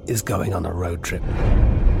is going on a road trip.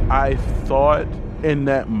 I thought in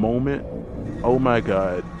that moment, oh my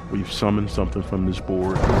God, we've summoned something from this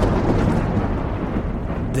board.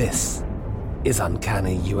 This is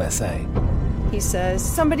Uncanny USA. He says,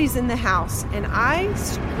 somebody's in the house, and I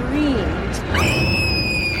screamed.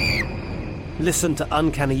 Listen to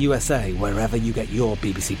Uncanny USA wherever you get your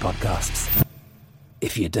BBC podcasts,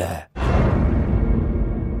 if you dare.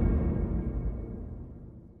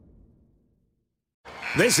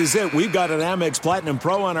 This is it. We've got an Amex Platinum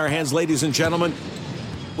Pro on our hands, ladies and gentlemen.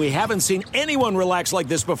 We haven't seen anyone relax like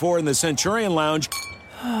this before in the Centurion Lounge.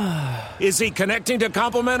 Is he connecting to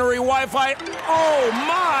complimentary Wi-Fi? Oh,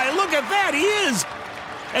 my! Look at that! He is!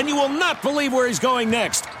 And you will not believe where he's going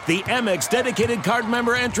next. The Amex dedicated card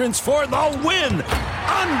member entrance for the win!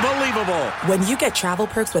 Unbelievable! When you get travel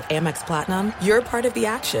perks with Amex Platinum, you're part of the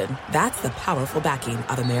action. That's the powerful backing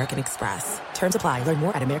of American Express. Terms apply. Learn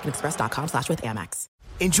more at americanexpress.com/withAmex.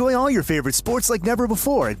 Enjoy all your favorite sports like never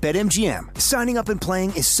before at BetMGM. Signing up and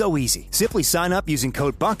playing is so easy. Simply sign up using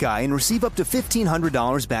code Buckeye and receive up to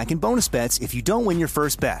 $1,500 back in bonus bets if you don't win your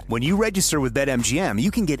first bet. When you register with BetMGM,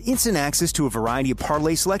 you can get instant access to a variety of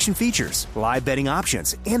parlay selection features, live betting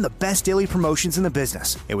options, and the best daily promotions in the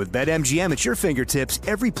business. And with BetMGM at your fingertips,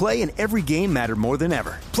 every play and every game matter more than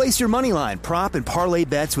ever. Place your moneyline, prop, and parlay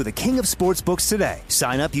bets with the king of sportsbooks today.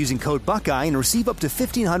 Sign up using code Buckeye and receive up to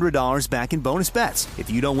 $1,500 back in bonus bets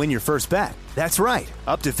if you don't win your first bet. That's right,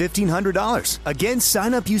 up to $1,500. Again,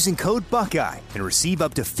 sign up using code Buckeye and receive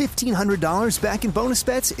up to $1,500 back in bonus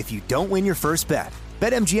bets if you don't win your first bet.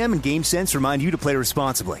 BetMGM and GameSense remind you to play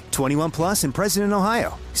responsibly. 21 plus and present in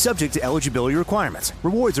Ohio. Subject to eligibility requirements.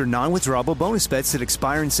 Rewards are non-withdrawable bonus bets that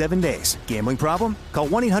expire in 7 days. Gambling problem? Call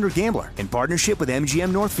 1-800-GAMBLER in partnership with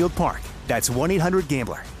MGM Northfield Park. That's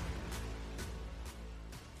 1-800-GAMBLER.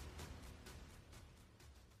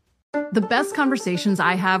 The best conversations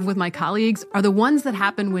I have with my colleagues are the ones that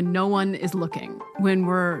happen when no one is looking, when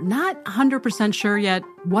we're not 100% sure yet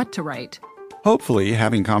what to write. Hopefully,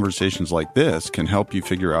 having conversations like this can help you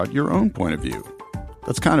figure out your own point of view.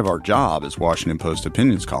 That's kind of our job as Washington Post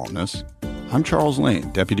opinions columnists. I'm Charles Lane,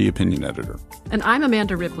 Deputy Opinion Editor. And I'm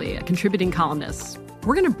Amanda Ripley, a contributing columnist.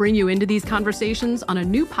 We're going to bring you into these conversations on a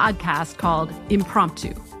new podcast called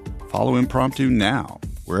Impromptu. Follow Impromptu now,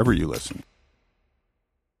 wherever you listen.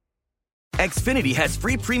 Xfinity has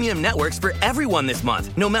free premium networks for everyone this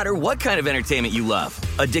month, no matter what kind of entertainment you love.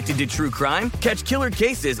 Addicted to true crime? Catch killer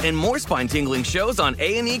cases and more spine-tingling shows on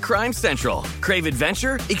A&E Crime Central. Crave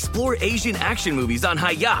adventure? Explore Asian action movies on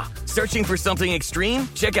Hi-YAH. Searching for something extreme?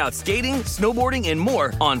 Check out skating, snowboarding, and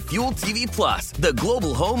more on Fuel TV Plus, the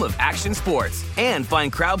global home of action sports. And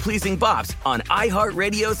find crowd-pleasing bops on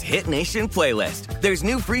iHeartRadio's Hit Nation playlist. There's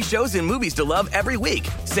new free shows and movies to love every week.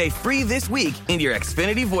 Say free this week in your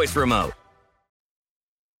Xfinity voice remote.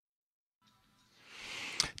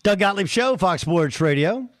 Doug Gottlieb Show, Fox Sports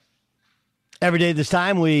Radio. Every day this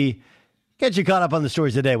time, we get you caught up on the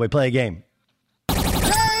stories of the day. We play a game.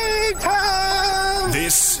 Game time!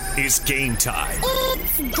 This is Game Time.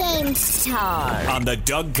 It's game time. On the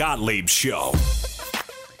Doug Gottlieb Show.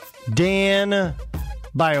 Dan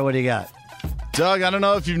Byer, what do you got? Doug, I don't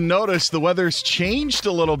know if you've noticed, the weather's changed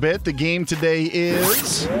a little bit. The game today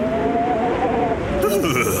is...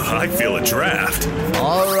 I feel a draft.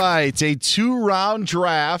 All right, a 2-round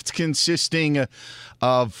draft consisting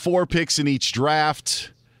of 4 picks in each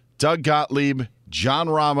draft. Doug Gottlieb, John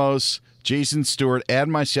Ramos, Jason Stewart,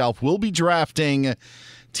 and myself will be drafting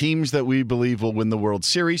teams that we believe will win the World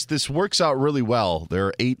Series. This works out really well. There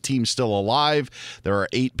are 8 teams still alive. There are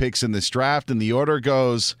 8 picks in this draft, and the order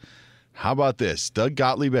goes... How about this? Doug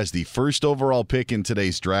Gottlieb has the first overall pick in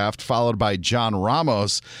today's draft, followed by John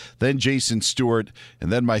Ramos, then Jason Stewart,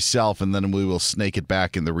 and then myself, and then we will snake it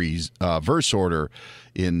back in the reverse order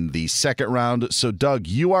in the second round. So, Doug,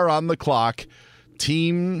 you are on the clock.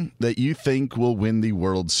 Team that you think will win the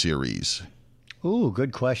World Series? Ooh,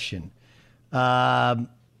 good question. Anybody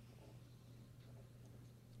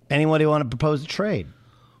want to propose a trade?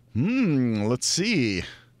 Let's see.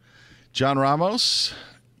 John Ramos?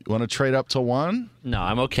 You want to trade up to 1? No,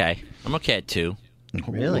 I'm okay. I'm okay at 2.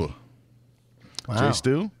 Really? Wow. Jay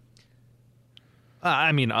Stu?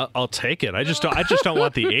 I mean, I'll take it. I just don't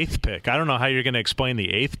want the 8th pick. I don't know how you're going to explain the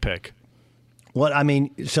 8th pick. What I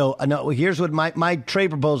mean, so no, here's what my trade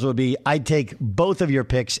proposal would be. I'd take both of your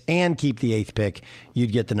picks and keep the 8th pick.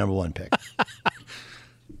 You'd get the number 1 pick.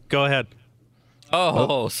 Go ahead.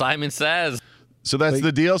 Oh, Simon says. So that's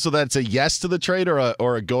the deal? So that's a yes to the trade or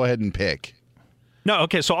a go ahead and pick? No,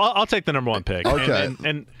 okay, so I'll take the number 1 pick. Okay.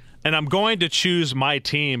 And I'm going to choose my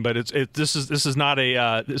team, but this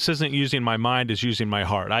isn't using my mind, it's using my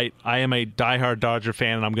heart. I am a diehard Dodger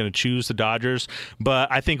fan, and I'm going to choose the Dodgers.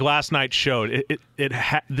 But I think last night showed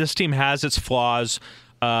this team has its flaws,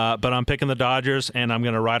 but I'm picking the Dodgers, and I'm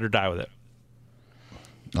going to ride or die with it.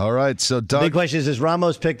 All right, so Doug. The big question is, does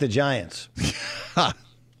Ramos pick the Giants?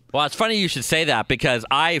 Well, it's funny you should say that because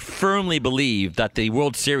I firmly believe that the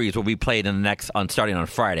World Series will be played starting on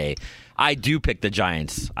Friday. I do pick the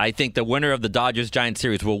Giants. I think the winner of the Dodgers-Giants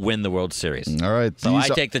series will win the World Series. All right. So I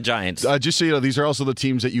take the Giants. Just so you know, these are also the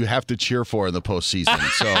teams that you have to cheer for in the postseason.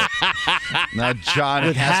 So now John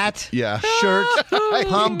with hat, shirt,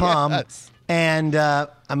 pom-pom. And,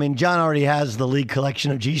 John already has the league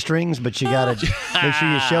collection of G-strings, but you got to make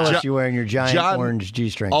sure you show us you're wearing your giant orange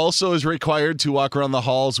G-string. Also is required to walk around the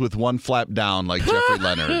halls with one flap down like Jeffrey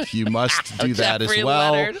Leonard. You must do that as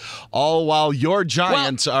well. Leonard. All while your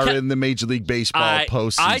Giants are in the Major League Baseball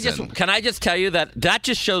postseason. Can I just tell you that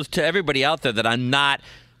just shows to everybody out there that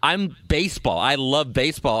I'm baseball. I love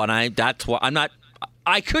baseball, and I'm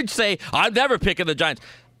I could say I'm never picking the Giants.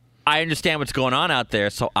 I understand what's going on out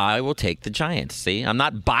there, so I will take the Giants. See, I'm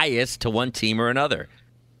not biased to one team or another.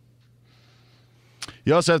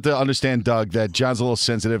 You also have to understand, Doug, that John's a little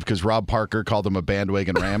sensitive because Rob Parker called him a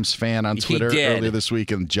bandwagon Rams fan on Twitter earlier this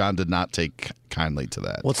week, and John did not take kindly to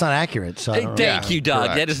that. Well, it's not accurate. So Thank you, Doug.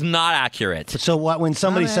 Correct. That is not accurate. So when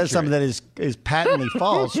somebody says something that is patently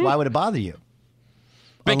false, why would it bother you?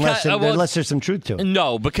 Unless there's some truth to it.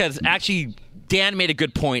 No, because actually Dan made a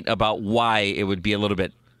good point about why it would be a little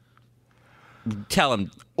bit. Tell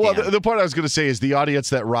him. Well, the point I was going to say is the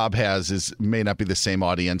audience that Rob has may not be the same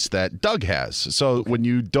audience that Doug has. So when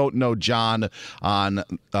you don't know John on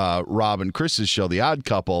Rob and Chris's show, The Odd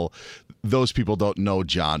Couple, those people don't know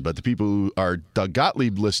John. But the people who are Doug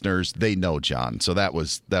Gottlieb listeners, they know John. So that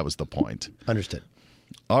was the point. Understood.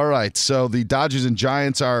 All right. So the Dodgers and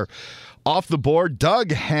Giants are off the board.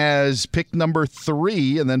 Doug has pick number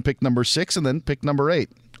 3, and then pick number 6, and then pick number 8.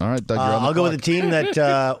 All right, Doug, you're on the I'll go with the team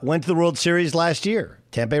that went to the World Series last year,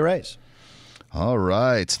 Tampa Bay Rays. All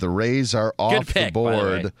right, the Rays are off the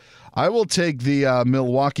board. I will take the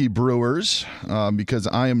Milwaukee Brewers because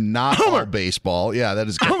I am not all baseball. Yeah, that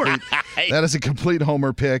is complete. That is a complete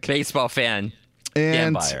homer pick. Baseball fan.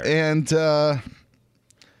 And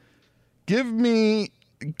give me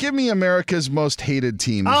America's most hated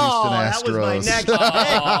team, the Houston Astros. That was my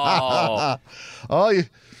next pick.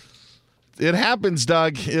 It happens,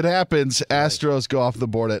 Doug. It happens. Astros go off the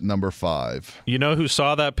board at number 5. You know who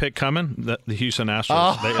saw that pick coming? The Houston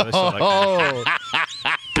Astros. They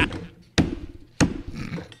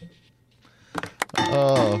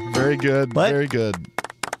saw very good. What? Very good.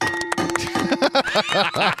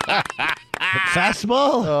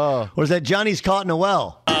 Fastball? Or is that Johnny's caught in a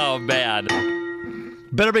well? Oh, man.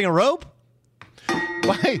 Better bring a rope?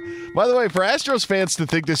 By the way, for Astros fans to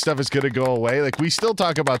think this stuff is going to go away, like we still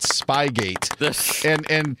talk about Spygate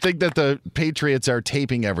and think that the Patriots are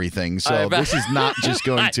taping everything. So this is not just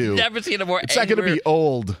going to. I've never seen a more. It's not going to be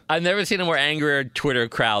old. I've never seen a more angrier Twitter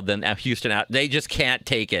crowd than Houston. They just can't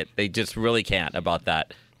take it. They just really can't about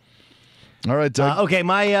that. All right, Doug. Okay,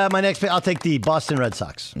 my next pick. I'll take the Boston Red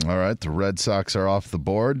Sox. All right, the Red Sox are off the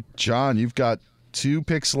board. John, you've got 2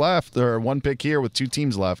 picks left, or 1 pick here with 2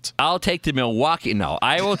 teams left. I'll take the Milwaukee. No,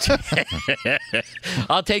 I will.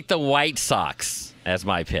 I'll take the White Sox as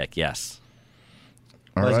my pick. Yes.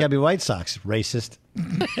 It's got to be White Sox. Racist.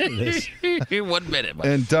 1 minute.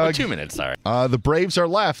 And Doug, 2 minutes. Sorry. The Braves are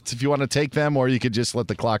left. If you want to take them, or you could just let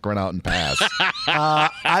the clock run out and pass.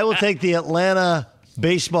 I will take the Atlanta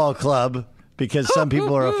Baseball Club because some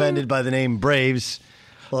people are offended by the name Braves.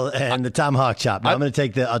 Well, and the Tomahawk Chop. No, I'll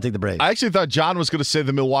take the Braves. I actually thought John was going to say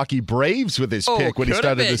the Milwaukee Braves with his pick when he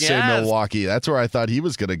started to say Milwaukee. That's where I thought he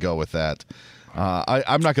was going to go with that.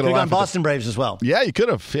 I'm not going to. Could have gone Boston Braves as well. Yeah, you could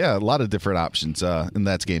have. Yeah, a lot of different options, and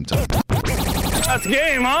that's game time. That's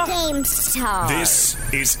game, huh? Game time. This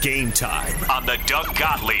is Game Time on the Doug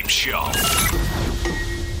Gottlieb Show.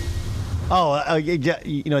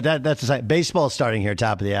 That's a sign. Baseball's starting here,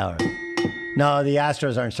 top of the hour. No, the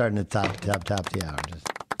Astros aren't starting at top of the hour.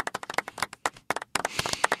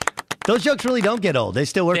 Those jokes really don't get old. They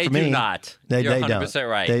still work for me. They do not. You're 100%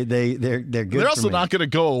 right. They're good. They're also not going to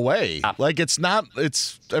go away. Like it's not.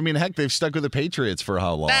 It's. I mean, heck, they've stuck with the Patriots for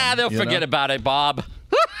how long? They'll forget about it, Bob.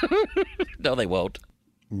 No, they won't.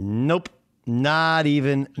 Nope. Not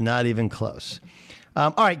even close.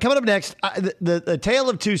 All right, coming up next, the tale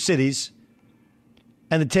of 2 cities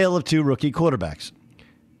and the tale of 2 rookie quarterbacks.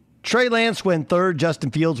 Trey Lance went 3rd. Justin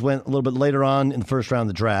Fields went a little bit later on in the first round of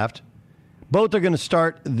the draft. Both are going to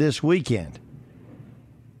start this weekend.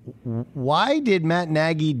 Why did Matt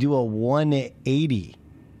Nagy do a 180?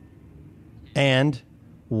 And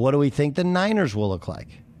what do we think the Niners will look like?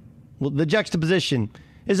 Well, the juxtaposition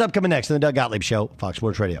is upcoming next on the Doug Gottlieb Show, Fox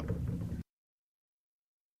Sports Radio.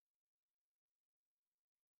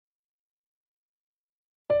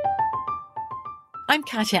 I'm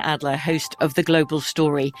Katya Adler, host of The Global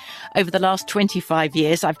Story. Over the last 25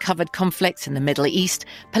 years, I've covered conflicts in the Middle East,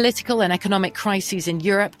 political and economic crises in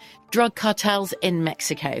Europe, drug cartels in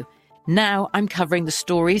Mexico. Now I'm covering the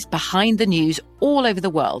stories behind the news all over the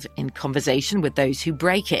world in conversation with those who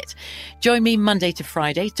break it. Join me Monday to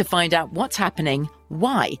Friday to find out what's happening,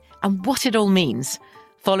 why, and what it all means.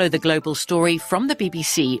 Follow The Global Story from the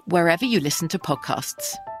BBC wherever you listen to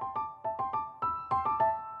podcasts.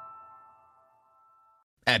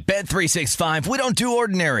 At Bet365, we don't do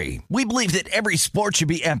ordinary. We believe that every sport should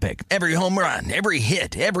be epic. Every home run, every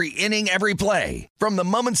hit, every inning, every play. From the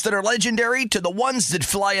moments that are legendary to the ones that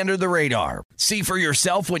fly under the radar. See for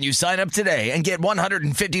yourself when you sign up today and get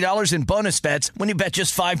 $150 in bonus bets when you bet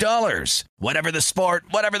just $5. Whatever the sport,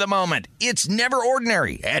 whatever the moment, it's never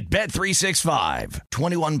ordinary at Bet365.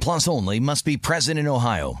 21 plus only. Must be present in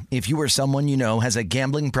Ohio. If you or someone you know has a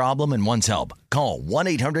gambling problem and wants help, call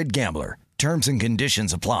 1-800-GAMBLER. Terms and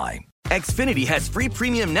conditions apply. Xfinity has free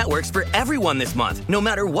premium networks for everyone this month, no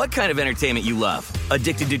matter what kind of entertainment you love.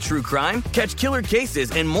 Addicted to true crime? Catch killer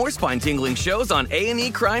cases and more spine-tingling shows on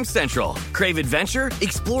A&E Crime Central. Crave adventure?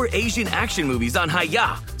 Explore Asian action movies on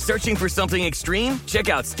Hi-YAH. Searching for something extreme? Check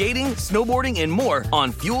out skating, snowboarding, and more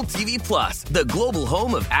on Fuel TV Plus, the global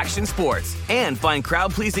home of action sports. And find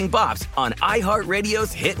crowd-pleasing bops on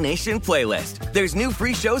iHeartRadio's Hit Nation playlist. There's new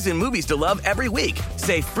free shows and movies to love every week.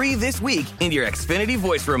 Say free this week in your Xfinity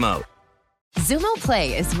voice remote. Xumo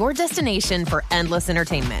Play is your destination for endless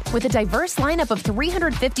entertainment. With a diverse lineup of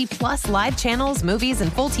 350 plus live channels, movies,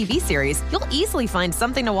 and full TV series, you'll easily find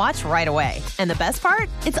something to watch right away. And the best part?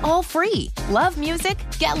 It's all free. Love music?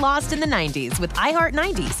 Get lost in the 90s with iHeart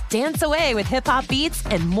 90s, dance away with hip-hop beats,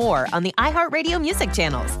 and more on the iHeartRadio music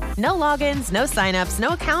channels. No logins, no signups, no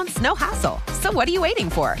accounts, no hassle. So what are you waiting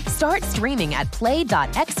for? Start streaming at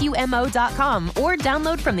play.xumo.com or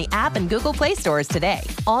download from the app and Google Play stores today.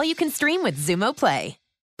 All you can stream with Xumo Play.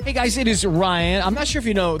 Hey guys, it is Ryan. I'm not sure if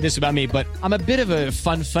you know this about me, but I'm a bit of a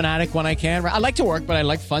fun fanatic when I can. I like to work, but I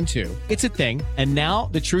like fun too. It's a thing. And now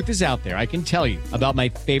the truth is out there. I can tell you about my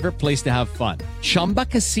favorite place to have fun. Chumba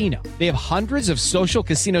Casino. They have hundreds of social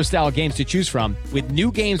casino style games to choose from with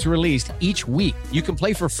new games released each week. You can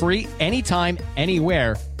play for free anytime,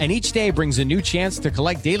 anywhere. And each day brings a new chance to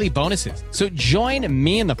collect daily bonuses. So join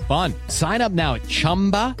me in the fun. Sign up now at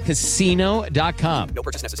ChumbaCasino.com. No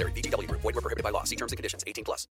purchase necessary. VGW Group. Void where prohibited by law. See terms and conditions. 18 plus.